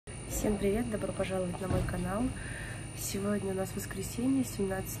Всем привет, добро пожаловать на мой канал. Сегодня у нас воскресенье,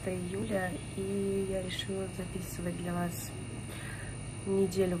 17 июля, и я решила записывать для вас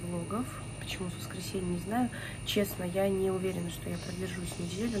неделю влогов. Почему с воскресенья, не знаю. Честно, я не уверена, что я продержусь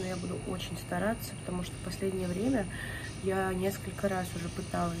неделю, но я буду очень стараться, потому что в последнее время я несколько раз уже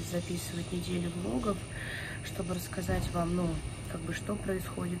пыталась записывать неделю влогов, чтобы рассказать вам, что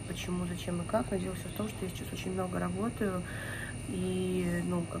происходит, почему, зачем и как. Но дело все в том, что я сейчас очень много работаю, и,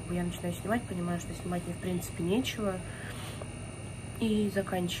 я начинаю снимать, понимаю, что снимать мне, в принципе, нечего, и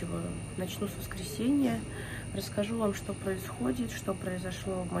заканчиваю. Начну с воскресенья, расскажу вам, что происходит, что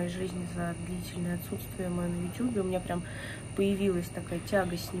произошло в моей жизни за длительное отсутствие мое на YouTube. У меня прям появилась такая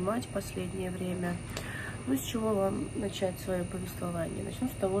тяга снимать в последнее время. С чего вам начать свое повествование? Начну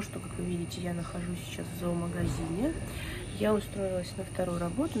с того, что, как вы видите, я нахожусь сейчас в зоомагазине. Я устроилась на вторую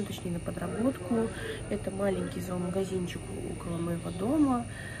работу, точнее на подработку. Это маленький зоомагазинчик около моего дома.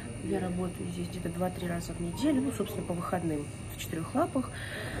 Я работаю здесь где-то 2-3 раза в неделю, собственно, по выходным в 4 лапах.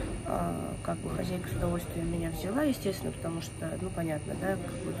 Хозяйка с удовольствием меня взяла, естественно, потому что, понятно, да,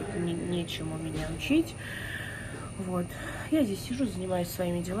 тут нечему меня учить. Вот. Я здесь сижу, занимаюсь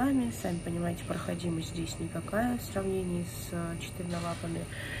своими делами. Сами понимаете, проходимость здесь никакая в сравнении с 4 лапами.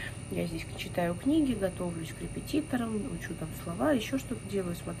 Я здесь читаю книги, готовлюсь к репетиторам, учу там слова, еще что-то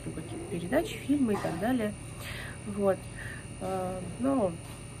делаю, смотрю какие-то передачи, фильмы и так далее. Вот. Но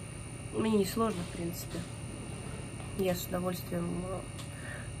мне не сложно, в принципе. Я с удовольствием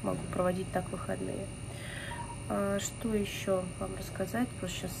могу проводить так выходные. Что еще вам рассказать?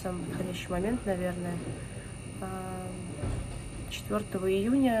 Просто сейчас самый подходящий момент, наверное. 4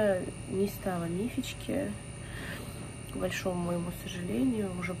 июня не стало Мифички. К большому моему сожалению,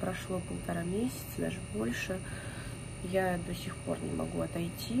 уже прошло 1,5 месяца, даже больше. Я до сих пор не могу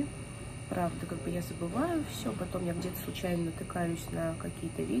отойти. Правда, я забываю все. Потом я где-то случайно натыкаюсь на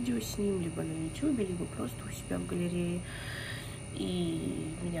какие-то видео с ним, либо на YouTube, либо просто у себя в галерее.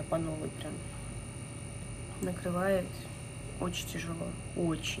 И меня по новой прям накрывает. Очень тяжело.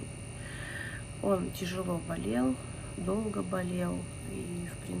 Очень. Он тяжело болел, долго болел. И,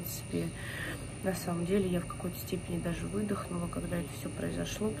 в принципе, на самом деле я в какой-то степени даже выдохнула, когда это все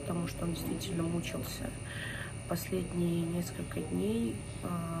произошло, потому что он действительно мучился. Последние несколько дней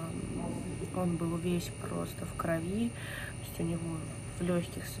он был весь просто в крови, то есть у него в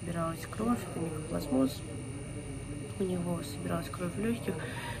легких собиралась кровь, это микоплазмоз, у него собиралась кровь в легких,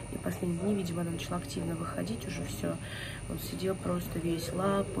 и последние дни, видимо, она начала активно выходить уже все. Он сидел просто весь,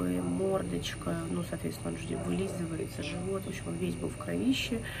 лапы, мордочка, соответственно, он же вылизывается, живот, в общем, он весь был в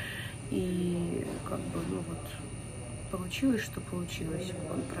кровище. И получилось, что получилось.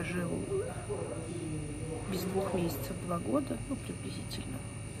 Он прожил без 2 месяцев 2 года, приблизительно.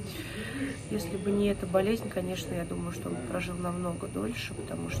 Если бы не эта болезнь, конечно, я думаю, что он прожил намного дольше,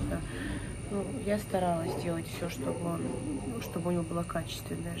 потому что я старалась сделать все, чтобы у него была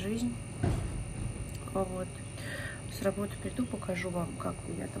качественная жизнь. Вот. С работы приду, покажу вам, как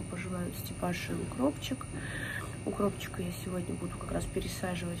у меня там поживают Степаша и Укропчик. Укропчика я сегодня буду как раз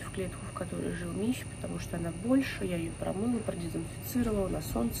пересаживать в клетку, в которой жил Миф, потому что она больше. Я ее промыла, продезинфицировала, на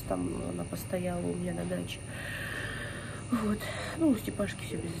солнце там она постояла у меня на даче. Вот. У Степашки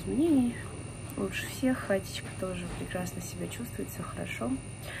все без изменений. Лучше всех. Хатечка тоже прекрасно себя чувствует, все хорошо.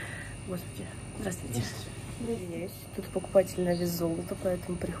 Господи, здравствуйте. Извиняюсь. Тут покупатель на вес золота,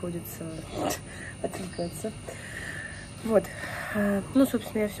 поэтому приходится отвлекаться. Вот.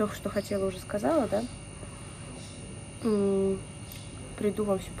 Собственно, я все, что хотела, уже сказала, да? Приду,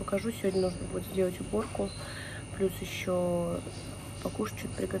 вам все покажу. Сегодня нужно будет сделать уборку. Плюс еще покушать,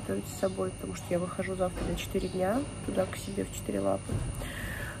 что-то приготовить с собой, потому что я выхожу завтра на 4 дня туда к себе в 4 лапы.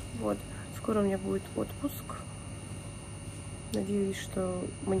 Вот. Скоро у меня будет отпуск. Надеюсь, что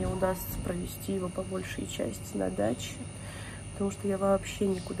мне удастся провести его по большей части на даче, потому что я вообще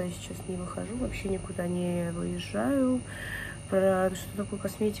никуда сейчас не выхожу, вообще никуда не выезжаю. Про что такое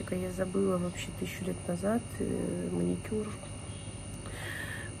косметика я забыла вообще 1000 лет назад. Маникюр.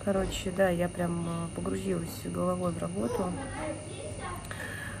 Короче, да, я прям погрузилась головой в работу.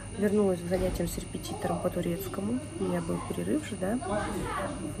 Вернулась к занятиям с репетитором по турецкому. У меня был перерыв же, да.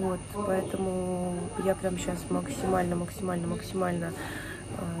 Вот, поэтому я прям сейчас максимально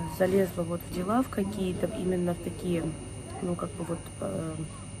залезла вот в дела, в какие-то, именно в такие,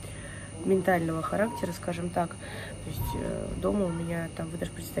 ментального характера, скажем так. То есть дома у меня там, вы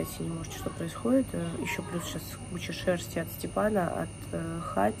даже представить себе не можете, что происходит. Еще плюс сейчас куча шерсти от Степана, от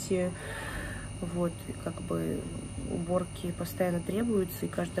Хати. Вот, уборки постоянно требуются, и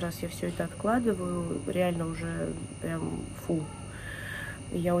каждый раз я все это откладываю. Реально уже прям фу.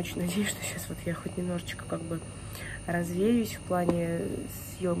 И я очень надеюсь, что сейчас вот я хоть немножечко развеюсь в плане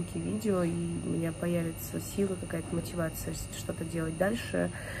съемки видео, и у меня появится сила, какая-то мотивация что-то делать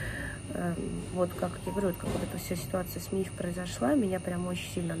дальше. Вот как я говорю, вот как вот эта вся ситуация с Миф произошла, меня прям очень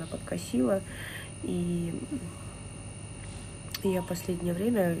сильно она подкосила. И я последнее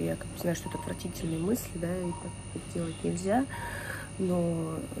время, я как бы знаю, что это отвратительные мысли, да, и так делать нельзя,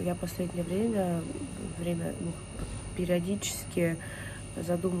 но я последнее время периодически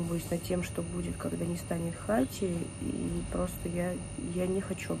задумываюсь над тем, что будет, когда не станет Хати, и просто я не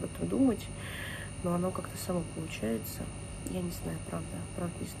хочу об этом думать, но оно как-то само получается. Я не знаю,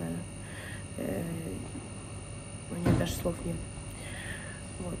 правда не знаю. У меня даже слов нет.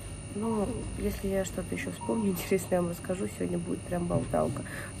 Вот. Ну, если я что-то еще вспомню интересное, я вам расскажу. Сегодня будет прям болталка.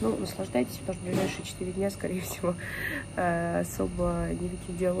 Ну, наслаждайтесь, потому что в ближайшие 4 дня, скорее всего, особо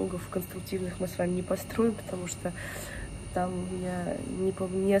никаких диалогов конструктивных мы с вами не построим, потому что там у меня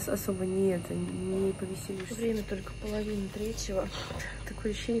не особо не повеселишься. Время только 2:30.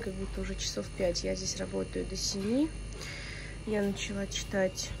 Такое ощущение, как будто уже часов 5. Я здесь работаю до 7. Я начала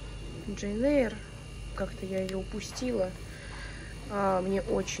читать Джейн Эйр. Как-то я ее упустила. Мне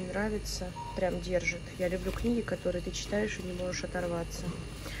очень нравится, прям держит. Я люблю книги, которые ты читаешь и не можешь оторваться.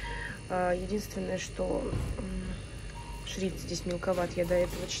 Единственное, что шрифт здесь мелковат. Я до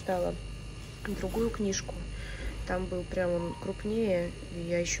этого читала другую книжку. Там был прям он крупнее, и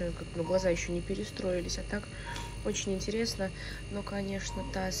я еще, глаза еще не перестроились. А так очень интересно. Но, конечно,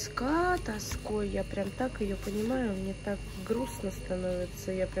 тоской. Я прям так ее понимаю. Мне так грустно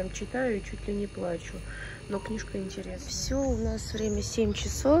становится. Я прям читаю и чуть ли не плачу. Но книжка интересная. Все, у нас время 7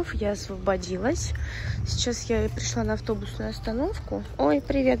 часов. Я освободилась. Сейчас я пришла на автобусную остановку. Ой,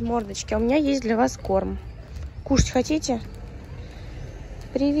 привет, мордочки. А у меня есть для вас корм. Кушать хотите?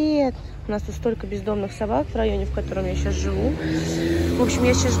 Привет. У нас тут столько бездомных собак в районе, в котором я сейчас живу. В общем,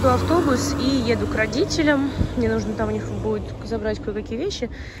 я сейчас жду автобус и еду к родителям. Мне нужно там у них будет забрать кое-какие вещи.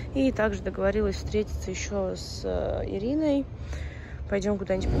 И также договорилась встретиться еще с Ириной. Пойдем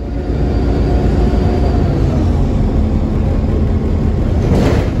куда-нибудь погуляем.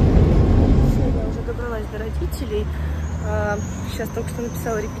 Я уже добралась до родителей. Сейчас только что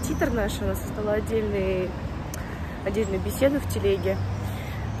написала репетитор наш. У нас стала отдельная беседа в телеге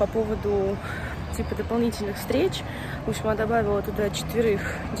по поводу типа дополнительных встреч. В общем, она добавила туда 4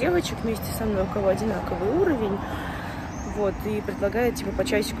 девочек вместе со мной, у кого одинаковый уровень. Вот, и предлагает типа по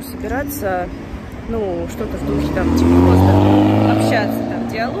часику собираться, ну, что-то в духе там, типа просто общаться, там,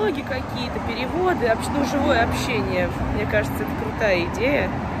 диалоги какие-то, переводы, ну, живое общение. Мне кажется, это крутая идея.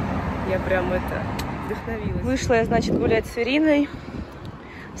 Я прям вдохновилась. Вышла я, значит, гулять с Ириной.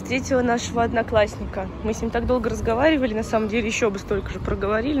 Встретила нашего одноклассника. Мы с ним так долго разговаривали, на самом деле еще бы столько же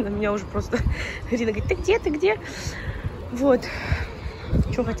проговорили. На меня уже просто Ирина говорит: ты где? Вот.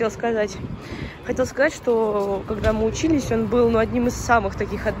 Что хотела сказать? Хотела сказать, что когда мы учились, он был, одним из самых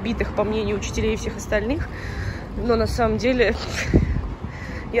таких отбитых, по мнению учителей и всех остальных. Но на самом деле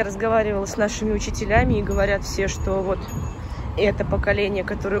я разговаривала с нашими учителями, и говорят все, что вот это поколение,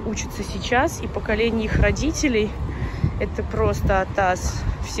 которое учится сейчас, и поколение их родителей, это просто атас.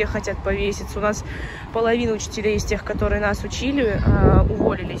 Все хотят повеситься. У нас половина учителей из тех, которые нас учили,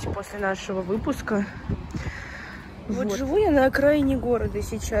 уволились после нашего выпуска. Вот живу я на окраине города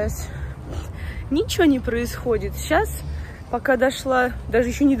сейчас. Ничего не происходит. Сейчас, пока дошла, даже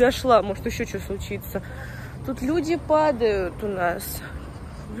еще не дошла, может еще что случится. Тут люди падают у нас.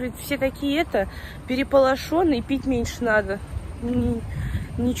 Все такие переполошенные, пить меньше надо.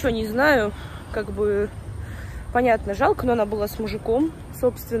 Ничего не знаю, как бы понятно, жалко, но она была с мужиком,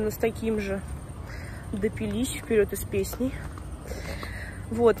 собственно, с таким же. Допились вперед из песней.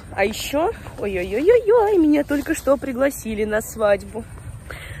 Вот, а еще, ой-ой-ой-ой, меня только что пригласили на свадьбу.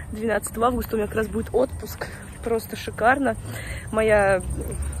 12 августа у меня как раз будет отпуск, просто шикарно. Моя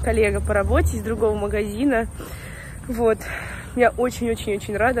коллега по работе из другого магазина, вот, я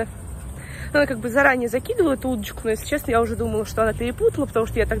очень-очень-очень рада. Она как бы заранее закидывала эту удочку, но, если честно, я уже думала, что она перепутала, потому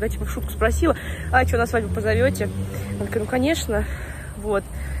что я тогда типа в шутку спросила: а что, на свадьбу позовете? Она такая: ну, конечно, вот.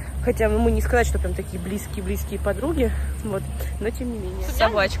 Хотя мы не сказать, что прям такие близкие подруги, вот, но тем не менее. С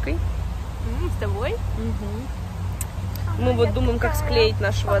собачкой. С тобой? Угу. Мы вот думаем, как склеить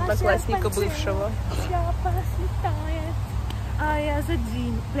нашего одноклассника бывшего.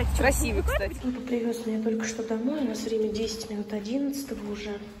 Красивый, кстати. Он привез меня только что домой, у нас время 10 минут 11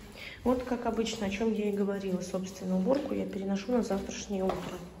 уже. Вот, как обычно, о чем я и говорила, собственно, уборку я переношу на завтрашнее утро.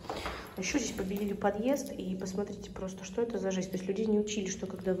 Еще здесь побелили подъезд, и посмотрите просто, что это за жизнь. То есть людей не учили, что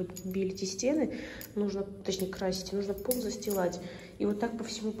когда вы белите стены, нужно, точнее, красите, нужно пол застилать. И вот так по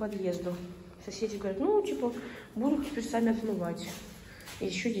всему подъезду. Соседи говорят: ну, типа, будут теперь сами отмывать. И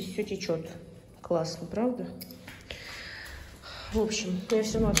еще здесь все течет. Классно, правда? В общем, я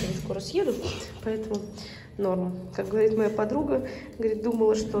все равно очень скоро съеду, поэтому норм. Как говорит моя подруга, говорит,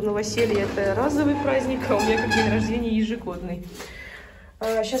 думала, что новоселье это разовый праздник, а у меня как день рождения ежегодный.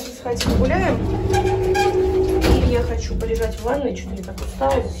 Сейчас мы с Хатей погуляем. И я хочу полежать в ванной, что-то я так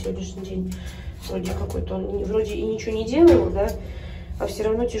устала за сегодняшний день. Вроде какой-то он вроде и ничего не делал, да, а все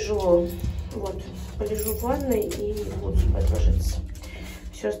равно тяжело. Вот, полежу в ванной и буду спать ложиться.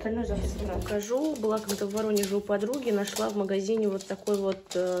 Все остальное завтра с утра покажу. Была когда в Воронеже у подруги, нашла в магазине вот такой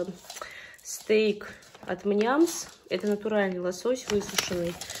вот стейк от Мнямс. Это натуральный лосось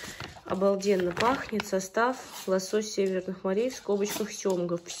высушенный. Обалденно пахнет. Состав: лосось северных морей в скобочках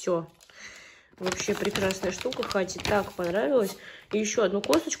семгов. Все. Вообще прекрасная штука. Хате так понравилось. И еще одну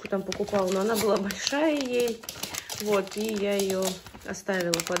косточку там покупала, но она была большая ей. Вот, и я ее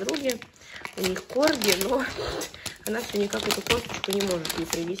оставила подруге. У них корги, но она все никак эту косточку не может ей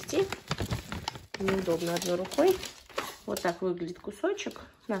привезти. Неудобно одной рукой. Вот так выглядит кусочек.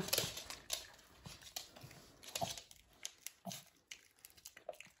 На.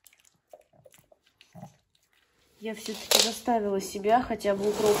 Я все-таки заставила себя хотя бы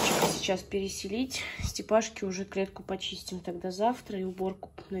укропчика сейчас переселить. Степашке уже клетку почистим тогда завтра и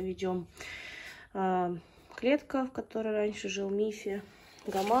уборку наведем. Клетка, в которой раньше жил Мифи.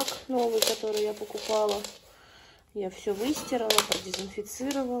 Гамак новый, который я покупала. Я все выстирала,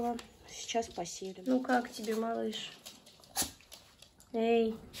 продезинфицировала. Сейчас поселим. Ну как тебе, малыш?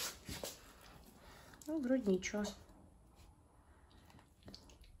 Эй. Ну, вроде ничего.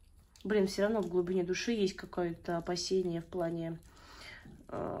 Блин, все равно в глубине души есть какое-то опасение в плане,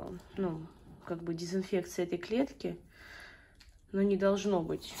 ну, как бы дезинфекции этой клетки. Но не должно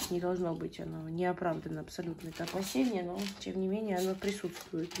быть оно неоправданно абсолютно, это опасение, но, тем не менее, оно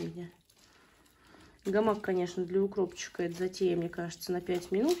присутствует у меня. Гамак, конечно, для укропчика это затея, мне кажется, на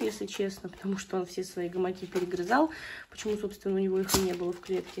 5 минут, если честно, потому что он все свои гамаки перегрызал. Почему, собственно, у него их и не было в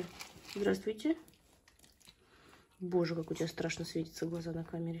клетке? Здравствуйте. Боже, как у тебя страшно светятся глаза на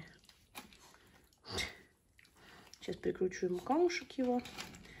камере. Сейчас прикручу ему камушек его,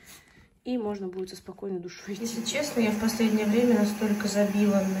 и можно будет со спокойной душой идти. Если честно, я в последнее время настолько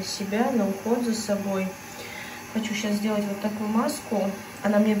забила на себя, на уход за собой. Хочу сейчас сделать вот такую маску.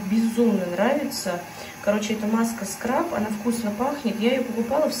 Она мне безумно нравится. Короче, это маска скраб, она вкусно пахнет. Я ее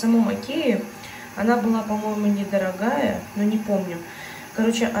покупала в самом Икее. Она была, по-моему, недорогая, но не помню.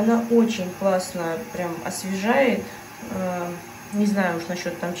 Короче, она очень классно прям освежает. Не знаю уж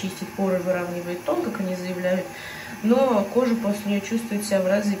насчет там чистить поры, выравнивает тон, как они заявляют. Но кожа после нее чувствует себя в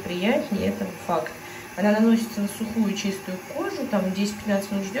разы приятнее, это факт. Она наносится на сухую чистую кожу, там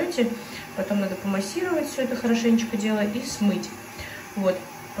 10-15 минут ждете, потом надо помассировать все это хорошенечко дело и смыть. Вот,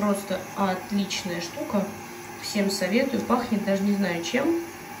 просто отличная штука, всем советую, пахнет даже не знаю чем.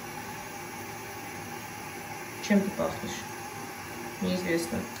 Чем ты пахнешь?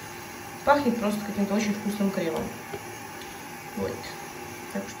 Неизвестно. Пахнет просто каким-то очень вкусным кремом. Вот.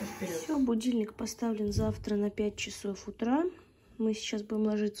 Так что вперед. Все, будильник поставлен завтра на 5 часов утра. Мы сейчас будем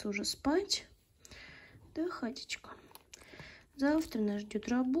ложиться уже спать. Да, Хатечка? Завтра нас ждет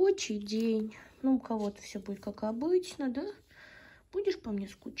рабочий день. Ну, у кого-то все будет как обычно, да? Будешь по мне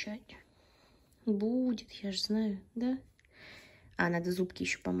скучать? Будет, я же знаю, да? А, надо зубки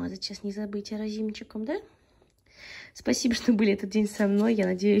еще помазать. Сейчас не забыть аразимчиком, да? Спасибо, что были этот день со мной. Я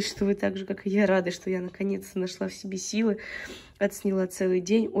надеюсь, что вы так же, как и я, рады, что я наконец-то нашла в себе силы, отсняла целый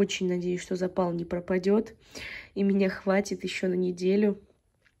день. Очень надеюсь, что запал не пропадет, и меня хватит еще на неделю.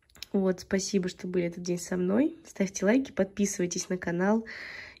 Вот, спасибо, что были этот день со мной. Ставьте лайки, подписывайтесь на канал.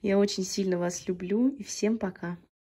 Я очень сильно вас люблю, и всем пока.